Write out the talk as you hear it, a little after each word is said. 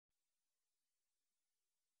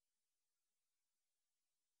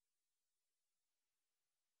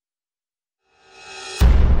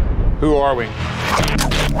Who are we?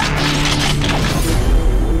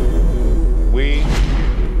 We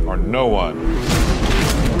are no one.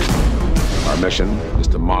 Our mission is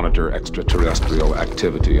to monitor extraterrestrial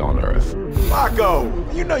activity on Earth.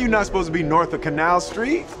 Flacco, you know you're not supposed to be north of Canal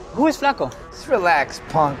Street. Who is Flacco? Just relax,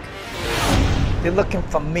 punk. They're looking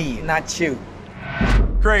for me, not you.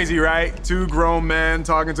 Crazy, right? Two grown men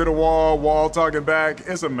talking to the wall, wall talking back.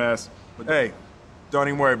 It's a mess. But hey, don't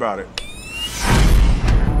even worry about it.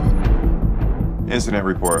 Incident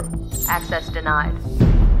report. Access denied.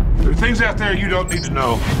 There are things out there you don't need to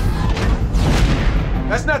know.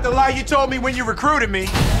 That's not the lie you told me when you recruited me.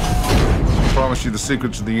 I promise you the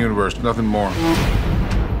secrets of the universe, nothing more.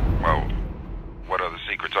 Well, what other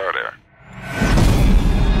secrets are there?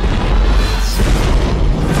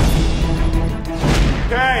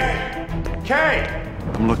 Kay!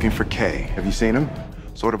 I'm looking for Kay. Have you seen him?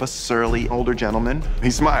 Sort of a surly older gentleman.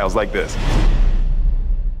 He smiles like this.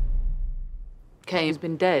 Kay has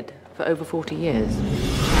been dead for over 40 years.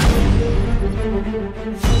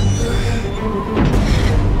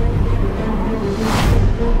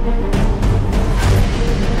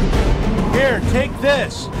 Here, take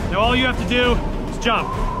this. Now all you have to do is jump.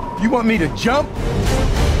 You want me to jump?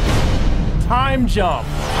 Time jump.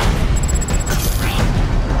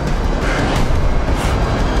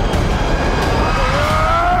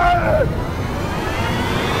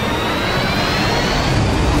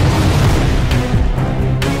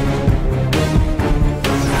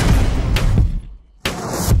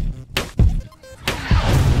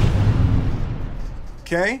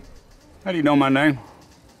 Kay? How do you know my name?